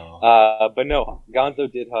 Yeah. No. But no,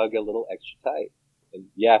 Gonzo did hug a little extra tight, and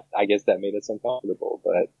yeah, I guess that made us uncomfortable.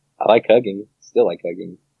 But I like hugging. Still like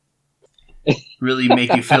hugging. Really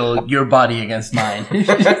make you feel your body against mine.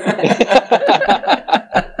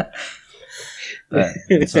 But,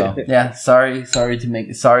 so yeah, sorry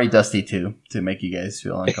Dusty to make you guys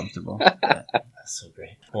feel uncomfortable. But, That's so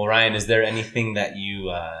great. Well, Ryan, is there anything that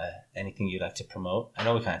anything you'd like to promote? I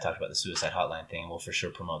know we kind of talked about the suicide hotline thing. We'll for sure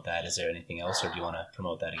promote that. Is there anything else, or do you want to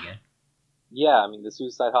promote that again? Yeah, I mean the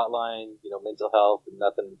suicide hotline, mental health,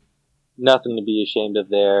 nothing to be ashamed of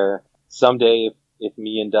there. Someday, if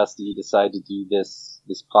me and Dusty decide to do this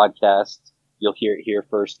podcast, you'll hear it here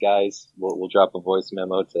first, guys. We'll drop a voice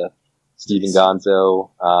memo to Steve and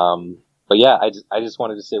Gonzo. But yeah, I just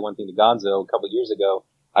wanted to say one thing to Gonzo. A couple of years ago,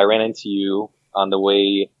 I ran into you on the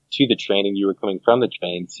way to the training. You were coming from the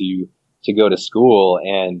train to go to school,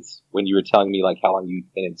 and when you were telling me like how long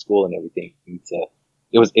you'd been in school and everything,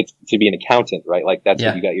 it's to be an accountant, right? Like that's Yeah.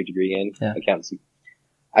 what you got your degree in, Yeah. accountancy.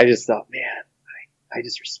 I just thought, man, I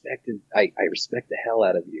just respected, I respect the hell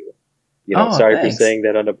out of you. Oh, Sorry thanks. for saying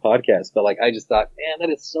that on the podcast, but like, I just thought, man,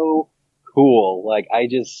 that is so cool. Like, I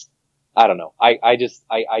don't know. I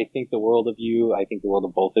think the world of you. I think the world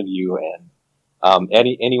of both of you. And,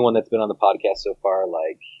 anyone that's been on the podcast so far,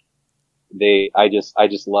 like, I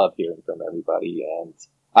just love hearing from everybody. And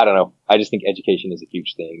I don't know. I just think education is a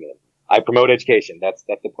huge thing. And I promote education. That's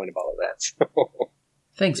the point of all of that. So,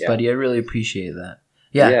 thanks, Yeah. buddy. I really appreciate that.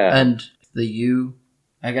 Yeah, Yeah. and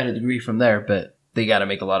I got a degree from there, but they got to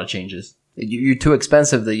make a lot of changes. You're too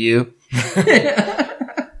expensive, the U.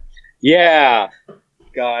 yeah,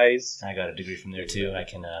 guys. I got a degree from there too. I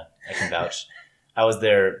can vouch. I was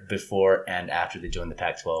there before and after they joined the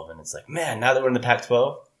Pac-12, and it's like, man, now that we're in the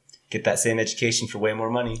Pac-12, get that same education for way more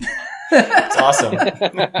money. It's awesome.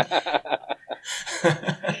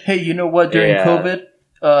 Hey, you know what? During Yeah. COVID,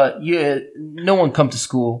 no one come to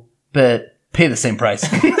school, but pay the same price.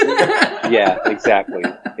 Yeah, exactly,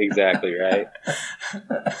 right.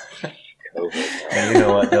 COVID. And you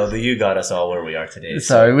know what, though? The U got us all where we are today.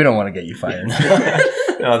 so- Sorry, we don't want to get you fired.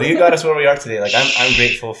 No, the U got us where we are today. Like I'm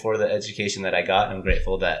grateful for the education that I got, and I'm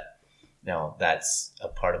grateful that that's a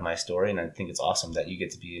part of my story. And I think it's awesome that you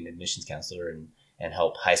get to be an admissions counselor and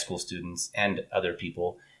help high school students and other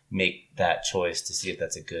people make that choice to see if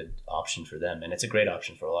that's a good option for them. And it's a great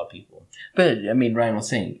option for a lot of people. But I mean, Ryan was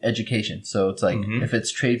saying education. So it's like Mhm. if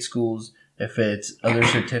it's trade schools, if it's other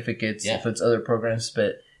certificates, Yeah. if it's other programs,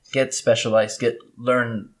 but get specialized,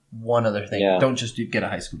 learn one other thing. Yeah. Don't just get a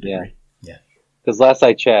high school degree. Because last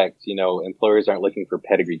I checked, employers aren't looking for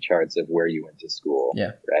pedigree charts of where you went to school.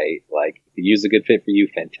 Yeah. Right? Like, if you use a good fit for you,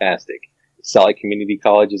 fantastic. If Salt Lake Community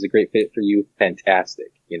College is a great fit for you, fantastic.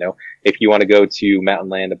 You know, if you want to go to Mountain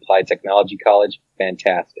Land Applied Technology College,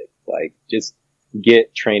 fantastic. Like, just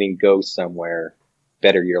get training, go somewhere,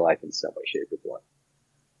 better your life in some way, shape, or form.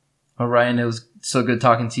 Well, Ryan, it was so good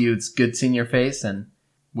talking to you. It's good seeing your face, and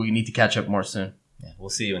we need to catch up more soon. Yeah, we'll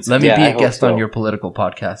see you in Let me September. be a guest on your political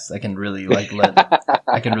podcast. I can really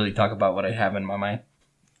I can really talk about what I have in my mind.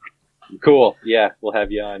 Cool. Yeah, we'll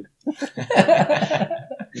have you on.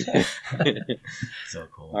 So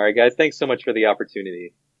cool. All right, guys. Thanks so much for the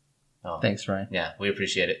opportunity. Oh, Thanks, Ryan. yeah, we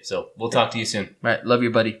appreciate it. So we'll talk to you soon. All right. Love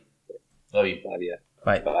you, buddy. Love you. Love you.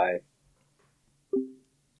 Bye. Bye.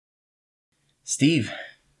 Steve,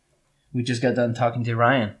 we just got done talking to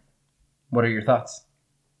Ryan. What are your thoughts?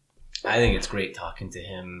 I think it's great talking to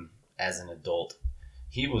him as an adult.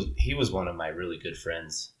 He was one of my really good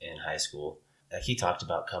friends in high school. Like, he talked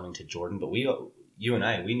about coming to Jordan, but you and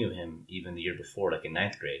I knew him even the year before, like in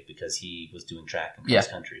 9th grade, because he was doing track and cross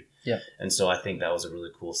country. Yeah. And so I think that was a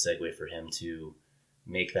really cool segue for him to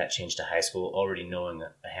make that change to high school, already knowing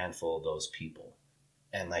a handful of those people.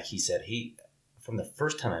 And like he said, from the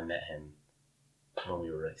first time I met him when we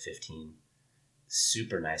were like 15,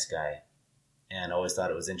 super nice guy. And I always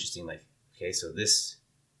thought it was interesting, like, okay, so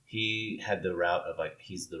he had the route of like,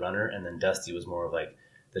 he's the runner, and then Dusty was more of like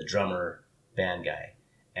the drummer band guy.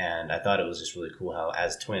 And I thought it was just really cool how,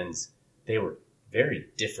 as twins, they were very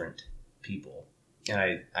different people.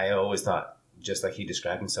 And I always thought, just like he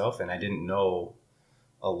described himself, and I didn't know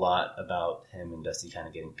a lot about him and Dusty kind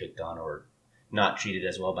of getting picked on or not treated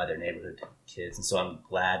as well by their neighborhood kids. And so I'm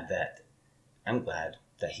glad that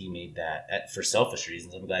he made that, for selfish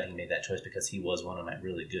reasons. I'm glad he made that choice because he was one of my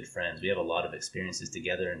really good friends. We have a lot of experiences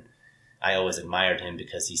together, and I always admired him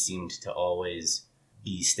because he seemed to always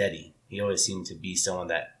be steady. He always seemed to be someone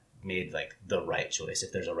that made like the right choice.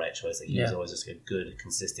 If there's a right choice, like he was always just a good,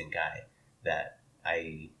 consistent guy that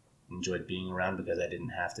I enjoyed being around because I didn't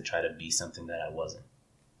have to try to be something that I wasn't.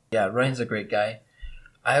 Yeah, Ryan's a great guy.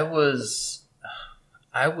 I was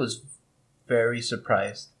very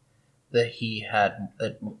surprised that he had,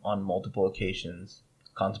 on multiple occasions,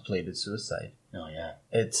 contemplated suicide. Oh, yeah.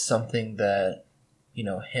 It's something that,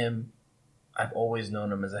 him, I've always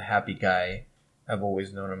known him as a happy guy. I've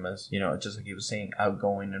always known him as, just like he was saying,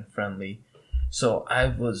 outgoing and friendly. So I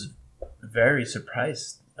was very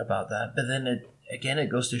surprised about that. But then, it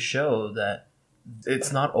goes to show that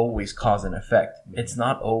it's not always cause and effect. It's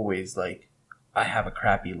not always like, I have a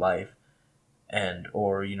crappy life.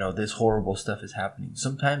 Or this horrible stuff is happening.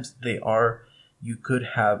 Sometimes you could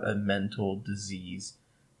have a mental disease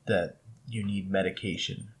that you need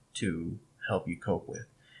medication to help you cope with.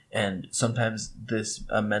 And sometimes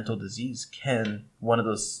a mental disease one of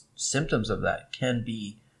those symptoms of that can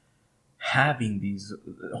be having these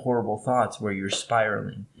horrible thoughts where you're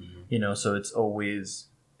spiraling, so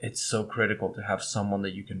it's so critical to have someone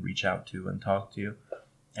that you can reach out to and talk to.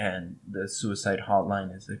 And the suicide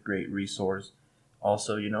hotline is a great resource.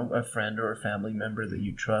 Also, a friend or a family member that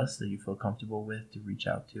you trust, that you feel comfortable with, to reach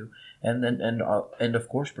out to, and then and of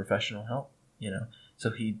course professional help.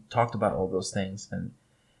 So he talked about all those things, and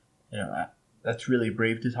that's really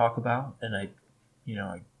brave to talk about, and I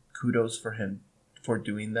kudos for him for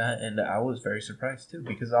doing that. And I was very surprised too,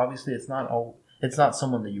 because obviously it's not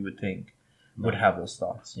someone that you would think would have those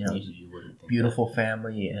thoughts. You wouldn't think beautiful that.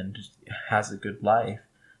 Family and just has a good life.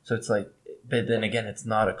 So it's like, but then again, it's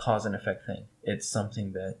not a cause and effect thing. It's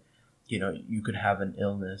something that, you could have an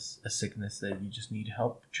illness, a sickness that you just need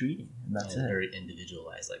help treating, and that's it. Very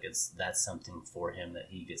individualized. Like that's something for him that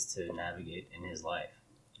he gets to navigate in his life.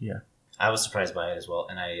 Yeah. I was surprised by it as well,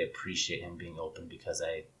 and I appreciate him being open because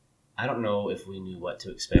I don't know if we knew what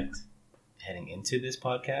to expect heading into this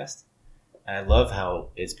podcast. And I love how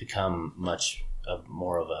it's become much of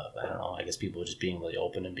more of a, I don't know, I guess people just being really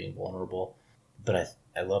open and being vulnerable. But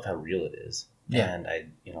I love how real it is. Yeah. And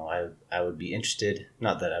I would be interested,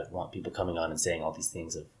 not that I want people coming on and saying all these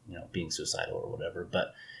things of, being suicidal or whatever,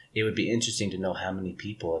 but it would be interesting to know how many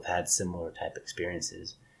people have had similar type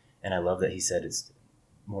experiences. And I love that he said it's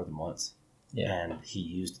more than once. Yeah. And he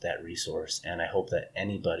used that resource. And I hope that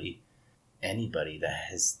anybody that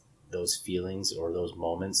has those feelings or those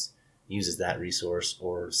moments uses that resource,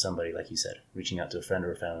 or somebody, like you said, reaching out to a friend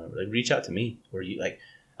or a family member. Like, reach out to me, or you like.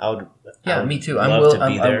 I would me too. I'd love to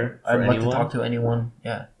be there for I'd anyone. like to talk to anyone.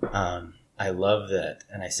 Yeah. I love that,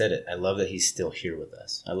 and I said it. I love that he's still here with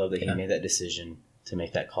us. I love that he made that decision to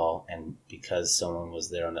make that call, and because someone was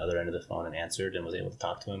there on the other end of the phone and answered and was able to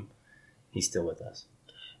talk to him, he's still with us.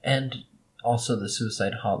 And also, the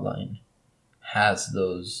suicide hotline has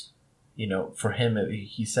those. For him,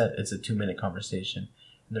 he said it's a 2-minute conversation,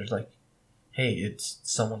 and there's like, hey, it's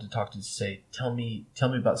someone to talk to say, tell me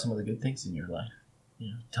about some of the good things in your life.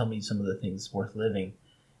 tell me some of the things worth living.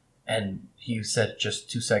 And he said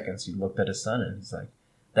just 2 seconds. He looked at his son and he's like,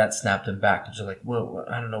 that snapped him back. And just like, whoa,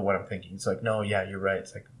 I don't know what I'm thinking. It's like, no, yeah, you're right.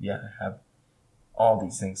 It's like, yeah, I have all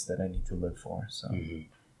these things that I need to live for. So,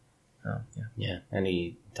 Yeah. And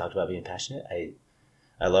he talked about being passionate.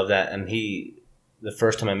 I love that. And the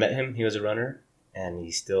first time I met him, he was a runner, and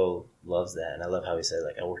he still loves that. And I love how he said,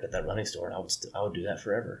 like, I worked at that running store, and I would do that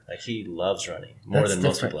forever. Like, he loves running more than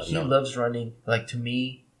most people I've known. He loves running. Like, to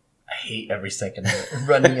me, I hate every second of it.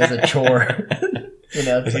 Running is a chore. He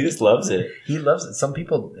just loves it. He loves it. Some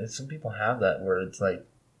people have that where it's like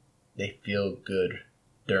they feel good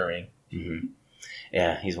during. Mm-hmm.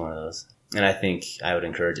 Yeah, he's one of those. And I think I would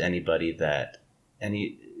encourage anybody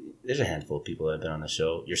there's a handful of people that have been on the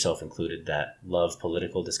show, yourself included, that love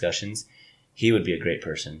political discussions. He would be a great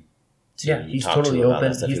person. He's totally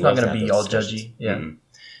open. He's not going to be all judgy. Yeah. Mm-hmm.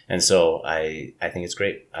 And so I think it's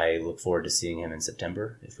great. I look forward to seeing him in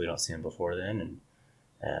September if we don't see him before then. And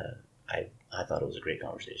I thought it was a great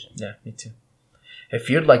conversation. Yeah, me too. If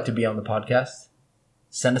you'd like to be on the podcast,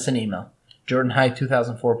 send us an email.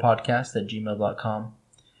 jordanhigh2004podcast@gmail.com.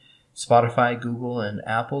 Spotify, Google, and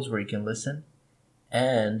Apple's where you can listen.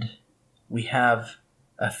 And we have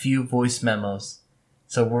a few voice memos.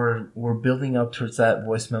 So we're building up towards that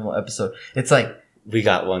voice memo episode. It's like we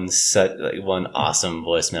got one awesome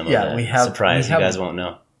voice memo. Yeah, we have. Surprise, you guys won't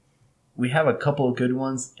know. We have a couple of good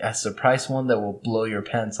ones. A surprise one that will blow your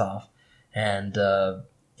pants off. And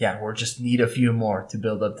we're just need a few more to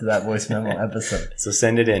build up to that voice memo episode. So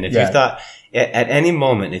send it in. If you thought at any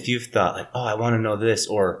moment, if you've thought like, oh, I want to know this,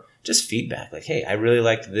 or just feedback like, hey, I really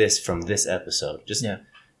liked this from this episode. Just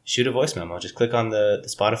shoot a voice memo. Just click on the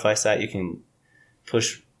Spotify site. You can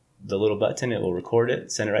push the little button. It will record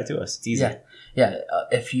it. Send it right to us. It's easy. Yeah.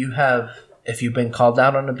 If you've been called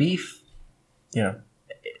out on a beef,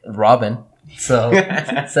 Robin. So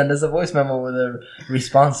send us a voice memo with a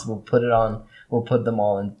response. We'll put them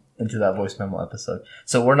all into that voice memo episode.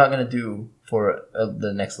 So we're not going to do for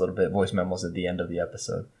the next little bit voice memos at the end of the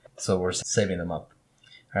episode. So we're saving them up.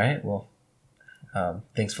 All right. Well,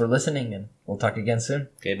 thanks for listening, and we'll talk again soon.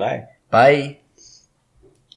 Okay. Bye. Bye.